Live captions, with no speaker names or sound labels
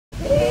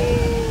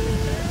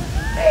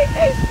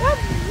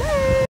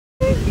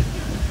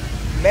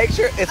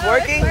sure it's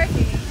working. It's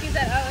working. He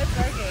said, "Oh, it's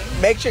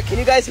working." Make sure. Can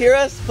you guys hear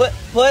us? Put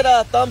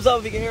a thumbs up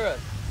if you can hear us.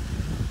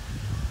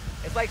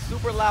 It's like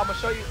super loud. I'm gonna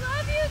show you. I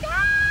love you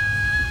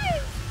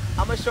guys.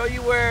 I'm gonna show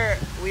you where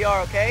we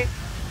are. Okay.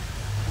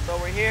 So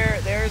we're here.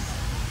 There's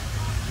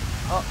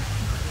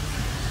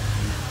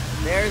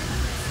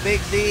Big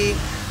Z.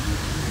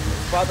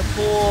 By the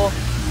pool.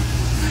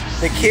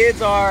 The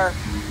kids are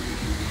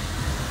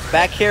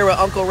back here with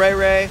Uncle Ray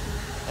Ray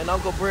and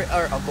Auntie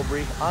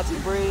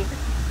Bree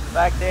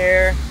back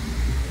there.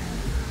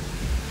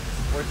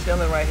 We're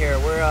chilling right here.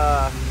 We're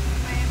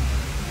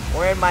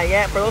in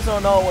Miami. For those who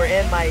don't know, we're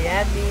in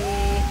Miami.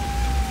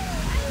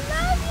 I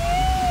love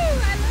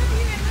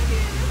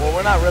you. Well,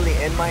 we're not really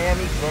in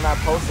Miami because we're not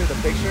posted the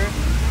picture.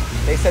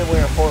 They said we're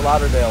in Fort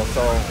Lauderdale,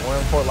 so we're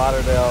in Fort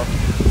Lauderdale,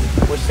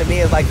 which to me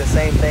is like the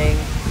same thing.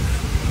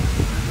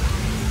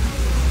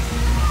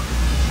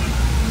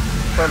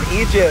 From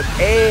Egypt.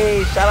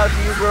 Hey, shout out to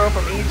you, girl,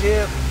 from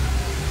Egypt.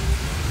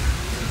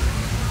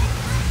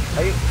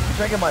 Are you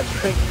drinking my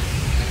drink?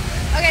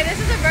 Okay,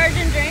 this is a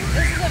virgin drink.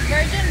 This is a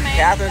virgin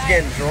Miami. Catherine's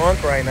getting drunk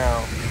right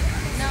now.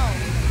 No.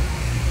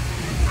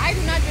 I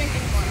do not drink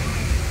anymore.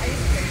 I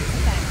used to drink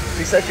sometimes.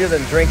 She said she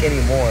doesn't drink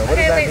anymore.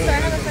 What does that mean? So I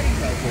have a funny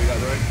thing.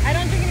 I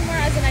don't drink anymore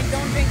as in I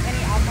don't drink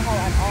any alcohol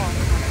at all.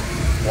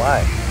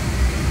 Why?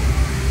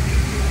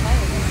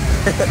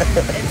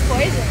 It's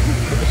poison.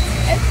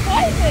 It's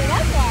poison,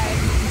 that's why.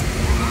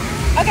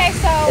 Okay,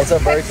 so it's a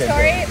quick virgin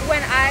story. thing.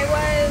 When I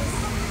was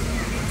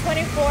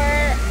 24,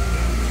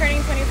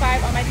 turning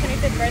 25 on my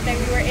 25th birthday,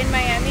 we were in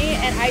Miami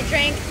and I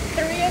drank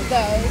 3 of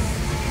those.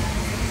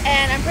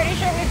 And I'm pretty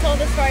sure we told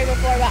this story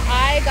before, but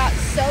I got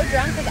so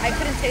drunk because I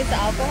couldn't taste the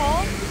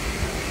alcohol.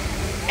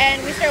 And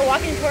we started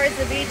walking towards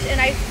the beach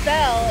and I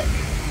fell.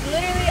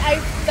 Literally,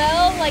 I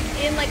fell like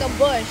in like a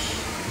bush.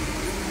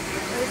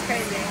 It was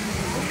crazy. It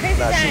was crazy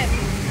time.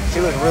 She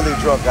was really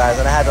drunk, guys,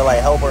 and I had to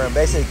like help her and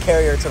basically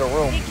carry her to the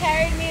room. He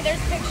carried me. There's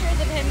pictures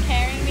of him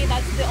carrying me.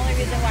 That's the only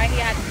reason why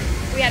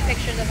we had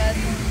pictures of us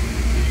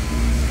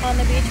on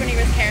the beach when he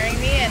was carrying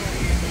me. And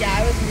yeah,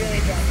 I was really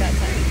drunk that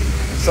time.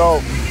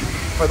 So,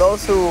 for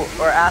those who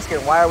are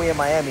asking why are we in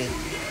Miami,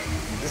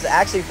 this is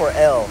actually for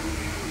Elle.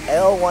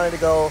 Elle wanted to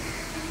go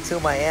to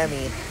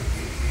Miami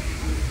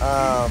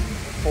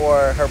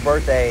for her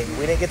birthday.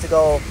 We didn't get to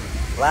go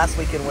last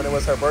weekend when it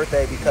was her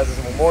birthday because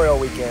it's Memorial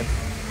Weekend.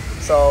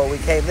 So we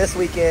came this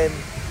weekend,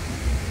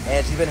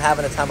 and she's been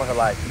having the time of her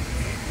life.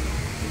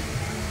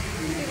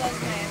 She loves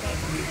Miami.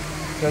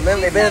 She's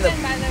been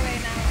 7, by the way,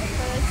 now.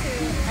 For those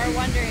who are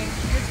wondering,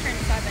 she just turned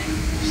 7.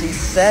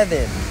 She's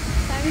 7.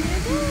 7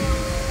 years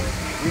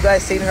old. You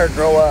guys seen her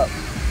grow up?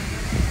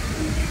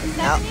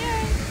 7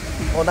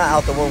 years. Well, not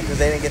out the womb because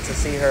they didn't get to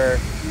see her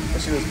when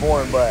she was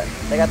born, but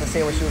they got to see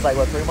her when she was like,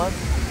 what, 3 months?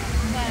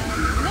 Well,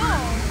 no.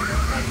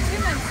 Like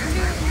 2 months.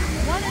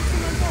 1 or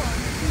 2 months old.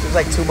 She was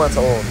like 2 months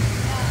old.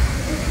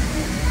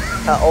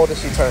 How old does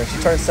she turn? She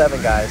turned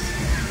 7, guys.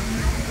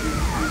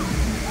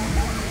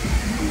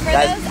 For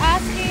those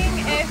asking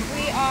if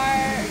we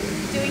are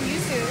doing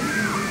YouTube,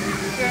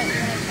 you want to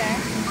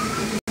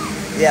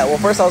share? Yeah, well,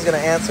 first I was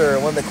going to answer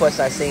one of the questions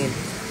I've seen.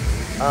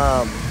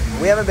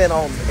 We haven't been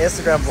on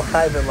Instagram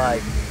Live in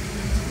like,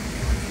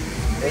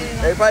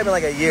 it's probably been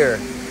like a year.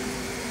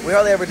 We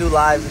hardly ever do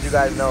lives, as you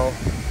guys know.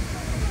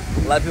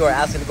 A lot of people are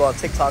asking to go on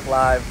TikTok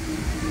Live.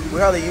 We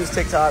hardly use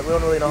TikTok. We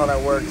don't really know how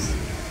that works.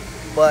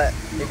 But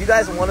if you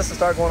guys want us to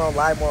start going on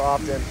live more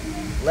often,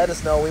 let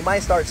us know. We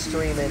might start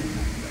streaming.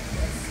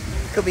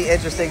 Could be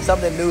interesting,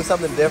 something new,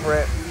 something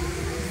different.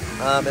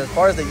 As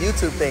far as the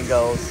YouTube thing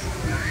goes,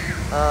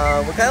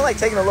 we're kind of like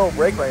taking a little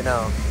break right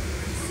now.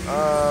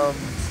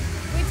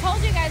 We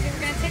told you guys we were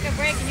going to take a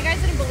break, and you guys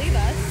didn't believe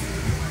us.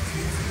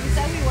 We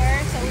said we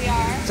were, so we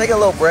are. Taking a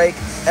little break.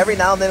 Every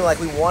now and then, like,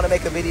 we want to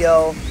make a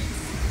video,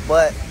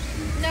 but...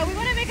 No, we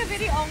want to make a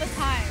video all the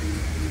time.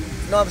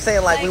 No, I'm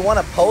saying, like we want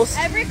to post.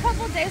 Every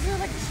couple of days, we're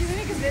like, should we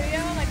make a video?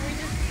 Like,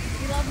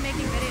 we love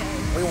making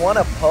videos. We want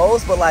to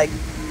post, but, like,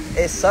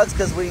 it sucks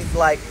because we,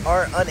 like,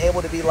 aren't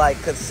unable to be,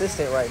 like,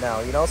 consistent right now,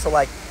 you know? So,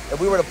 like, if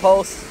we were to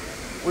post,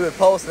 we would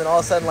post, and then all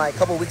of a sudden, like, a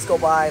couple of weeks go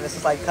by, and it's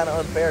just, like, kind of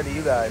unfair to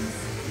you guys.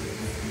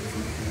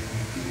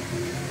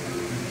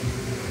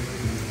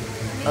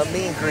 A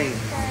meet and greet.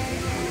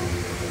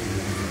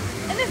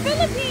 In the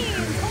Philippines!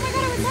 Oh my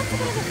god, I would love to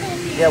go to the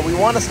Philippines. Yeah, we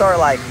want to start,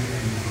 like,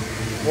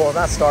 well,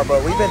 not start,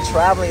 but we've been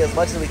traveling as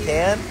much as we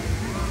can,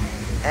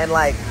 and,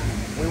 like,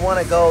 we want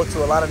to go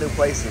to a lot of new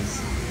places.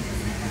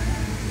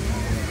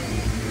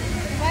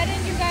 Why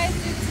didn't you guys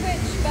do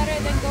Twitch better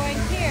than going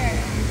here?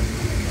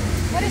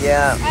 What is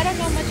yeah. Twitch? I don't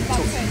know much about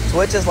Twitch.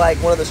 Twitch is like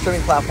one of the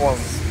streaming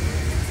platforms.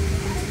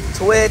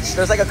 Twitch,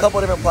 there's like a couple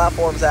different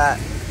platforms that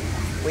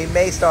we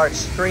may start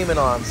streaming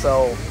on.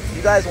 So if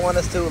you guys want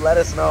us to, let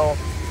us know.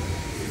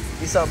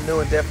 Be something new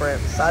and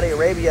different. Saudi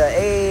Arabia,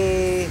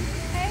 hey.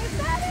 Hey,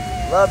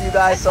 Saudi. Love you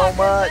guys so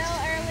much. Brazil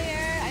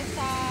earlier. I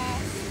saw,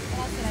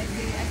 what else did I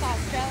see? I saw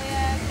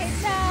Australia, Cape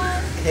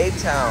Town. Cape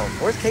Town.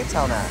 Where's Cape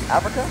Town at?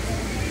 Africa?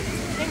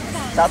 Cape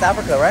Town. South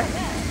Africa, right?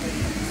 Yeah.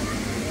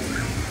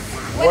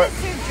 What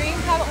is your dream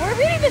travel? We're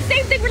reading the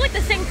same thing. We're like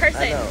the same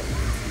person. I know.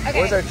 Okay.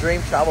 Where's our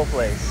dream travel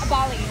place?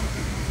 Bali.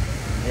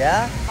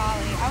 Yeah?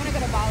 Bali. I want to go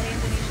to Bali,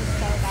 Indonesia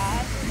so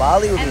bad.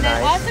 Bali would be And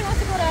then nice. also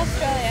wants to go to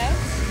Australia.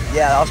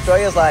 Yeah,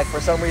 Australia's like, for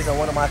some reason,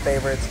 one of my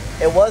favorites.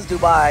 It was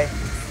Dubai,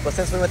 but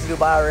since we went to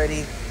Dubai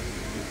already,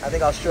 I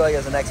think Australia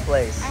is the next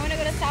place. I want to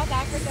go to South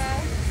Africa.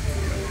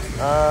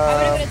 I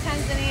want to go to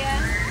Tanzania.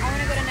 I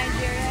want to go to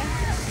Nigeria.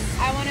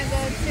 I want to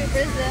go to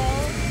Brazil.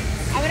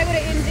 I want to go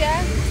to India.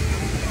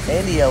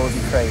 India would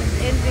be crazy.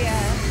 India.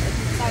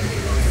 It's so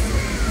beautiful.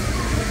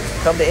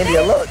 Come to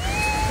India, look.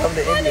 Come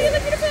to Oh, India. you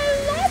look beautiful.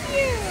 I love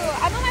you.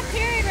 I'm on my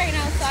period right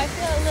now, so I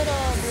feel a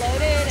little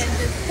bloated and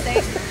just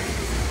sick.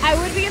 I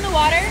would be in the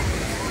water,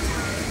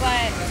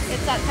 but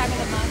it's that time of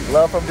the month.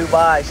 Love from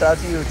Dubai. Shout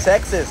out to you.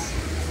 Texas.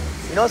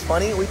 You know what's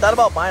funny? We thought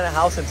about buying a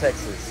house in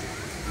Texas.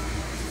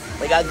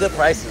 They got good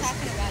prices.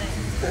 Talking about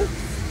it.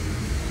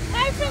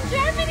 Hi from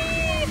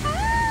Germany.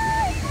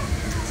 Hi.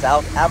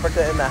 South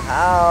Africa in the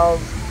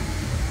house.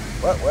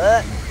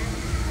 What?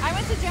 I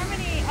went to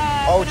Germany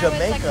Oh, when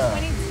Jamaica. I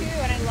was like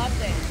 22 and I loved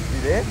it.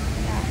 You did?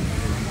 Yeah.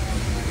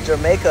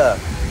 Jamaica.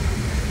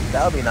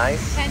 That would be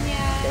nice. Kenya.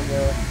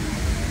 Kenya.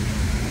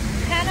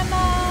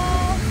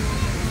 Panama.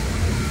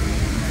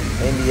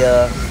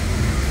 India.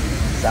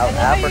 South I love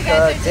how you Africa.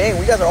 guys are Dang,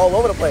 we guys are all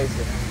over the place.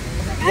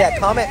 Yeah,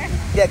 comment. everywhere.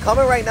 Yeah,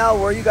 comment right now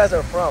where you guys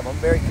are from. I'm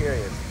very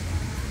curious.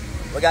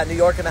 We got New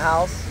York in the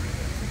house.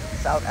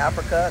 South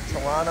Africa,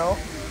 Toronto.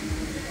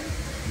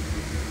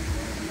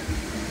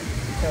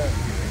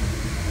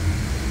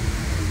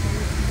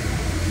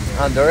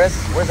 Honduras?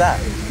 Where's that?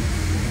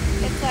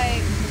 It's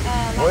like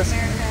Latin Where's-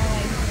 America,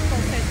 like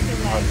closer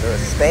to like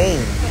Honduras. Spain.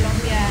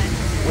 Colombia.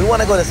 We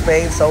want to go to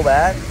Spain so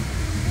bad.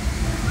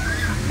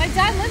 My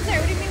dad lives there.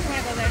 What do you mean we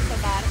want to go there so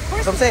bad? Of course.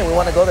 That's what I'm saying. We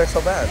want to go there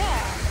so bad. Yeah.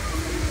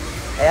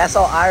 Hey, I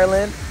saw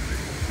Ireland.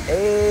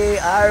 Hey,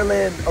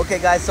 Ireland. Okay,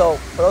 guys, so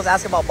for those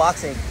asking about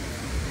boxing,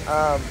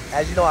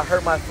 as you know, I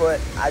hurt my foot.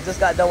 I just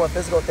got done with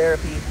physical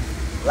therapy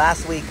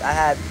last week. I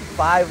had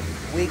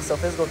 5 weeks of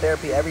physical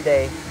therapy every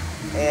day,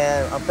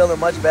 and I'm feeling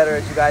much better,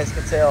 as you guys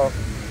can tell.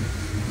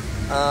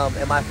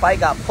 And my fight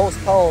got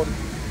postponed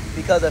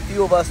because a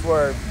few of us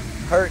were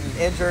hurt and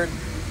injured,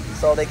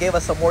 so they gave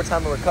us some more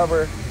time to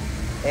recover.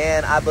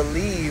 And I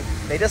believe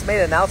they just made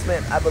an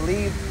announcement. I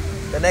believe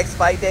the next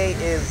fight day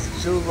is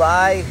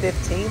July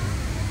 15th.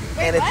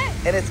 Wait, and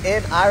what? it's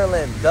in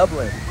Ireland,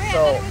 Dublin. Wait, So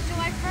I thought it was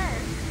July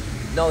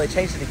 1st. no, they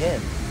changed it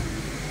again.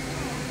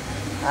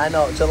 I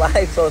know,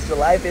 July. So it's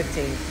July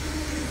 15th.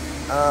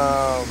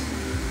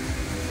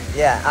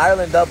 Yeah,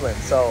 Ireland, Dublin.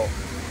 So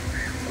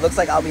it looks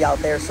like I'll be out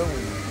there soon.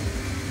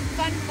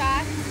 Fun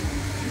fact: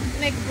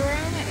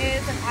 Mcbroom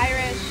is an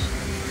Irish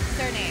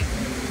surname.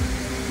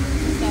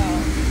 So.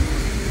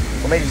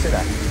 What made you say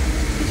that?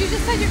 But you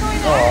just said you're going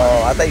to Oh,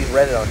 Ireland. I thought you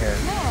read it on here.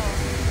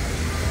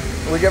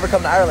 No. Would you ever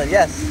come to Ireland?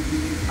 Yes.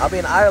 I'll be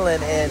in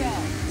Ireland in Yeah.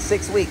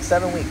 6 weeks,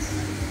 7 weeks.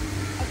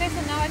 Okay, so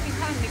now I can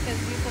come because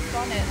you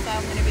postponed it, so I'm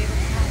going to be able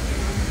to come.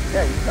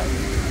 Yeah, you can come.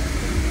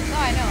 No,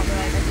 I know, but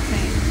like, I'm just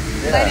saying.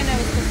 'Cause Yeah. I didn't know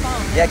it was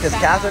postponed. Yeah, because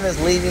Catherine is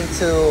leaving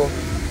to...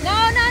 No.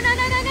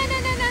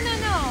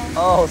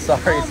 Oh,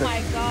 sorry. Oh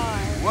my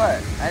god. What?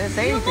 I didn't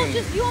say anything.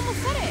 You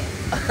almost said it.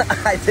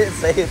 I didn't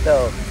say it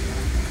though.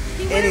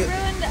 He would have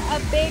ruined a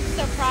big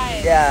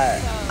surprise. Yeah,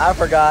 so. I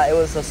forgot. It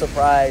was a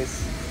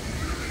surprise.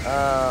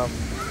 Yeah.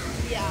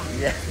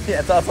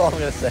 Yeah, that's all I'm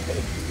gonna say.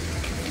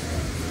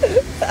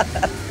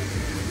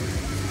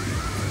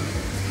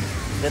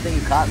 Good thing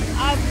you caught me.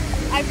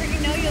 I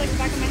freaking know you like the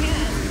back of my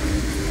hand.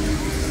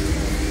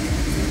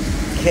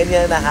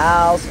 Kenya in the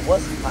house.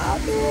 What's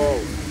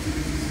poppin'?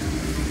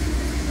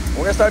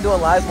 We're gonna start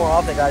doing lives more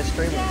often, guys.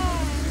 Streaming.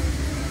 Yeah.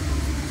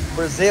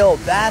 Brazil.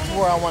 That's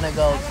where I want to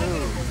go I want to go too.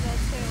 to Brazil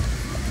too.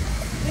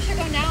 We should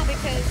go now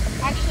because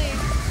actually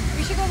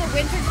we should go in the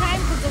winter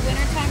time because the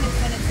winter time is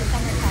when it's the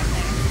summertime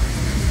there.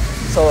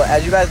 So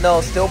as you guys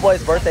know, Still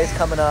Boy's birthday's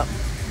coming up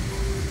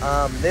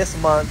this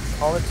month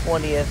on the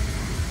 20th.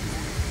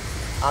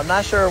 I'm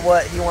not sure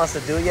what he wants to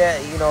do yet.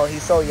 You know,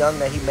 he's so young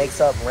that he makes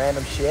up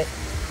random shit.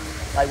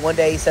 Like one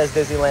day he says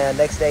Disneyland,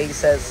 next day he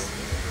says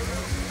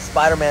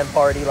Spider-Man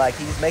party. Like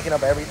he's making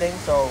up everything.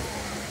 So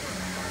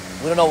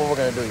we don't know what we're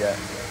gonna do yet.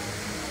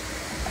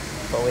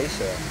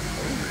 Croatia.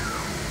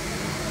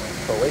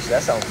 Croatia,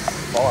 that sounds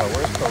far.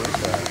 Where's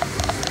Croatia at?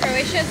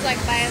 Croatia is like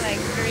by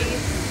like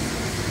Greece.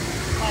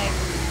 Like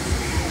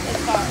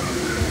it's far.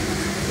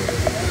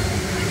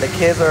 The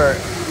kids are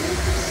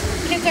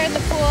In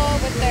the pool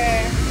with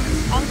their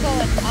uncle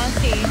and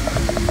auntie.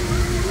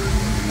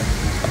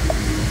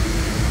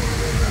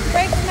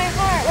 Breaks my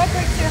heart. What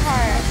breaks your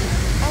heart?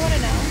 I want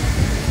to know.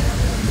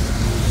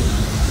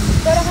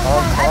 Go to Hong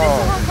Kong. I've been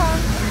to Hong Kong.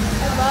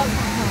 I love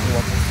Hong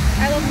Kong.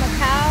 I love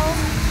Macau.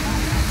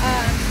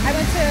 I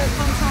went to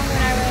Hong Kong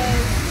when I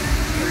was,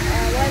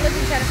 I lived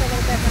in China for a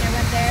little bit when I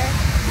went there.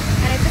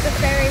 And I took a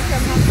ferry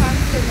from Hong Kong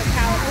to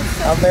Macau. It was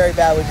so I'm very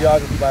bad with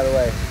geography, by the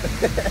way.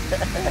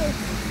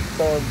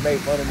 Someone made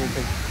fun of me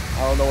because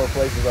I don't know where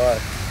places are.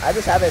 I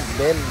just haven't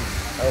been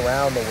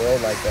around the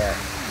world like that.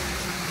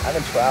 I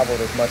haven't traveled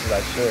as much as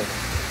I should.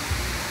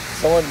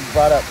 someone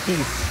brought up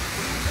Peace.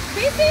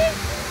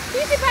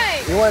 Peacey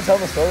Pie. You want to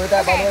tell them a story with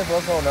that, by the way, for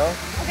those who don't know?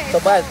 Okay.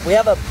 So, guys, we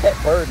have a pet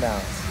bird now.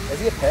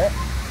 Is he a pet?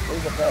 Or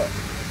is he a pet?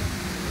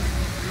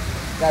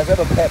 Guys, we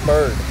have a pet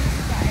bird.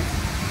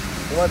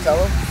 You want to tell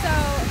them? So,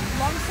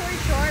 long story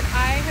short,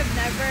 I have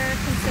never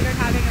considered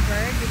having a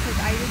bird because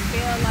I just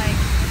feel like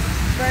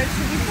birds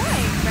should be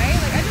flying, right?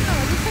 Like, I don't know,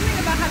 there's something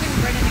about having a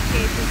bird in a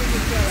cage that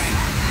doesn't feel right.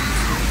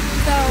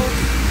 So,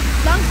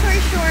 long story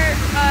short,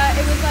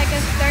 it was like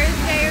a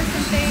Thursday or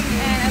something,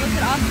 and I looked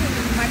at Austin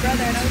and my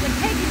brother, and I was like,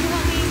 hey, can you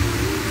help me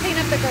clean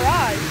up the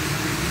garage?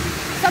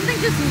 Something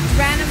just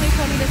randomly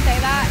told me to say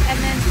that, and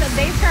then so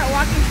they start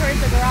walking towards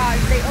the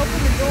garage. They open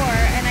the door,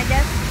 and I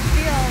guess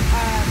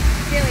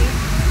Philly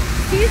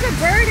sees a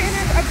bird in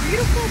a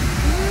beautiful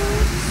blue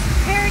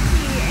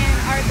parakeet in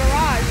our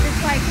garage, just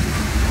like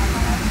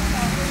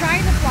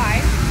trying to fly.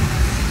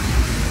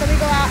 So we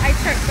go out, I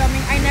start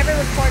filming. I never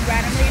record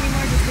randomly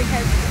anymore just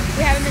because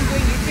we haven't been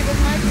doing YouTube as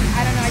much, and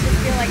I don't know, I just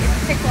feel like it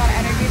takes a lot of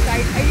energy, so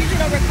I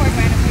usually don't record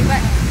randomly,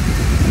 but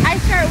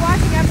I start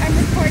walking up, I'm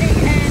recording,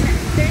 and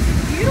there's this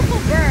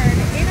beautiful bird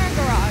in our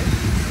garage.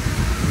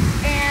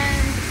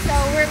 And so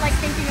we're like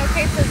thinking,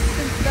 okay, so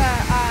since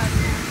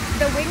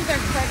the wings are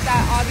clipped,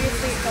 that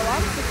obviously it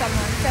belongs to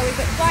someone. So we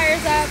put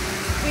flyers up,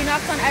 we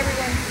knocked on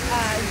everyone's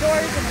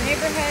doors in the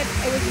neighborhood.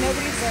 It was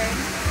nobody's bird.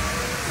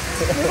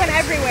 We went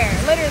everywhere,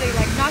 literally,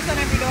 like knocked on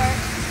every door.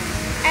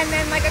 And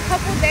then like a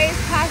couple days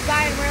passed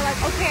by and we're like,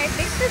 okay, I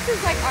think this is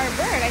like our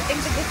bird. I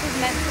think that this is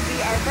meant to be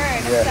our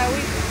bird. Yeah. And so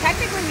we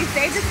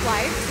saved its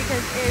life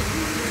because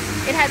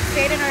it had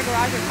stayed in our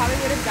garage, it probably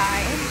would have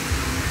died.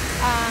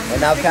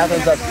 And now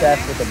Catherine's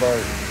obsessed with the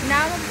bird.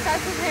 Now I'm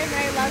obsessed with him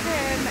and I love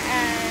him,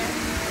 and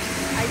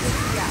I just,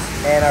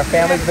 yeah. And our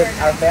family's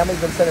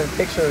been sending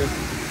pictures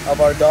of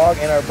our dog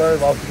and our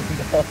bird while we've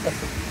been gone.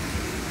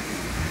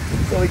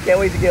 So we can't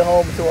wait to get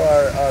home to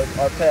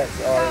our pets.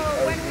 So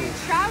when we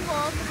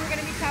travel, because we're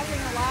going to be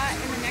traveling a lot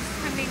in the next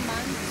coming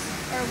months,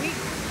 or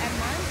weeks and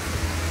months,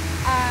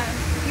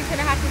 he's going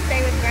to have to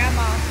stay with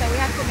Grandma. So we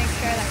have to make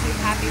sure that he's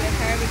happy with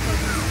her,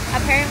 because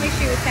apparently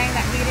she was saying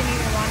that he didn't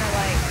even want to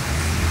like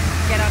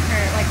get on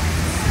her, like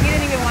he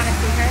didn't even want to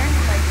see her.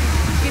 Like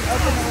she'd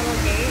open the little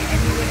gate and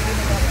he wouldn't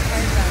even go up to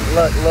her. So.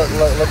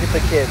 Look at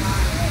the kids.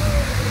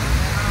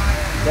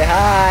 Say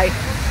hi.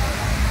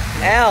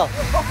 Elle,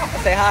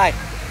 say hi.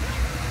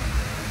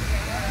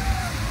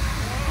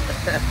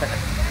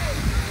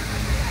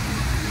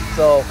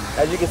 So,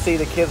 as you can see,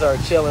 the kids are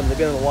chilling. They've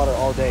been in the water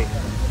all day.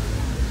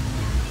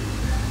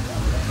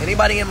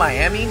 Anybody in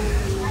Miami?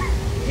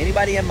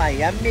 Anybody in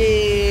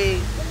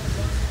Miami?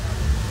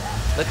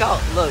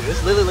 Look,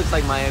 this literally looks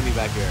like Miami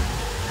back here.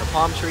 The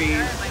palm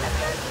trees.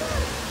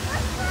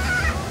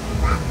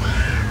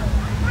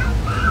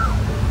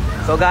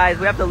 So guys,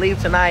 we have to leave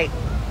tonight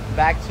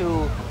back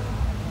to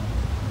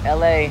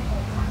LA.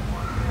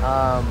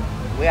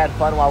 We had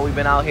fun while we've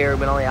been out here. We've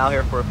been only out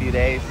here for a few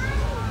days.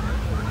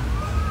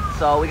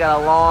 So we got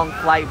a long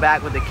flight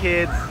back with the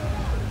kids.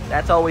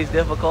 That's always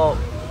difficult.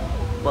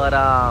 But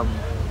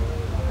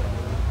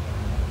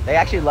they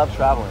actually love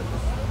traveling.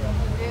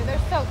 Dude, they're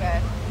so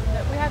good.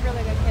 We have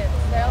really good kids.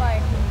 They're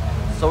like...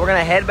 So we're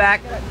gonna head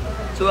back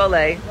to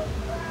LA.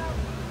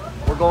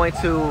 We're going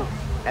to,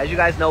 as you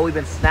guys know, we've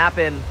been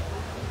snapping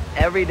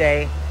every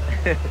day.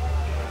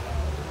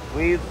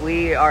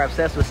 We are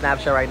obsessed with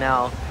Snapchat right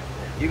now.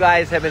 You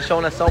guys have been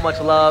showing us so much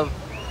love.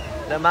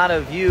 The amount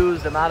of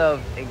views, the amount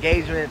of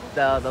engagement,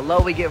 the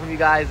love we get from you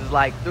guys is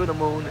like through the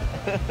moon.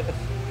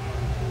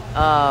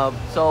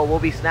 So we'll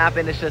be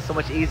snapping. It's just so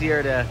much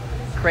easier to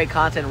create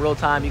content in real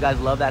time. You guys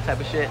love that type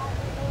of shit.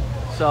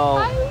 So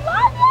I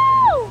love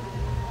you!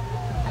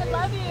 I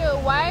love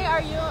you. Why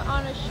are you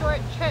on a short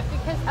trip?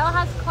 Because Elle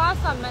has class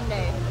on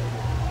Monday.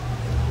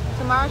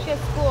 Tomorrow she has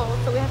school,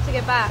 so we have to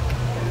get back.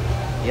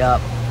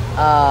 Yep.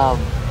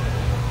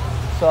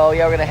 So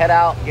yeah, we're gonna head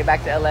out, get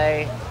back to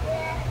LA,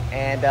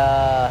 and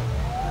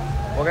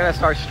we're gonna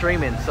start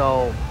streaming.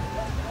 So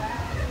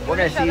we're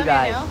gonna see you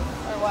guys.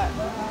 Or what?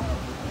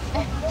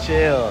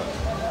 Chill.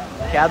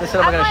 Catherine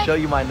said I'm gonna show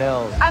you my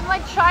nails. I'm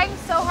like trying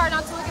so hard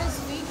not to look at his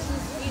feet because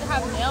his feet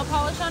have nail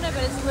polish on it,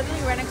 but it's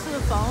literally right next to the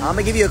phone. I'm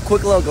gonna give you a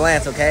quick little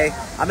glance, okay?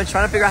 I've been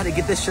trying to figure out how to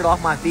get this shit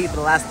off my feet for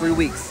the last 3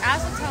 weeks.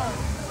 Acetone.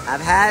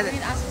 I've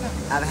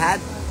had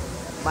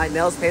my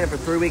nails painted for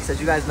 3 weeks, as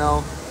you guys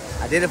know.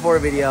 I did it for a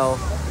video.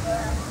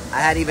 I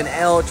had even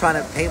Elle trying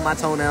to paint my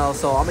toenails,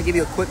 so I'm gonna give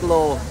you a quick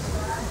little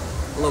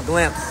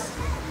glimpse.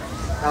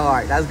 All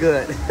right, that's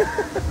good.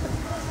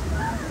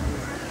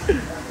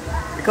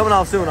 You're coming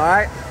off soon, all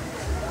right?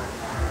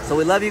 So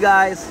we love you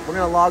guys. We're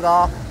gonna log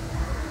off.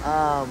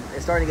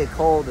 It's starting to get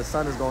cold. The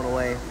sun is going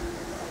away,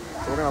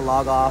 so we're gonna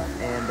log off,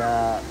 and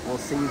we'll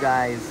see you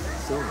guys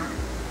soon.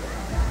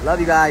 Love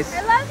you guys.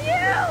 I love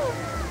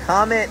you.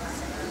 Comment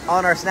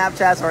on our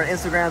Snapchats or our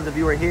Instagrams if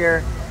you were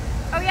here.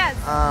 Oh yes.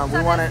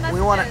 We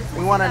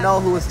want to know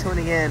who is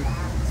tuning in,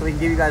 so we can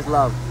give you guys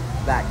love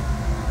back.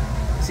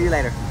 See you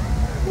later.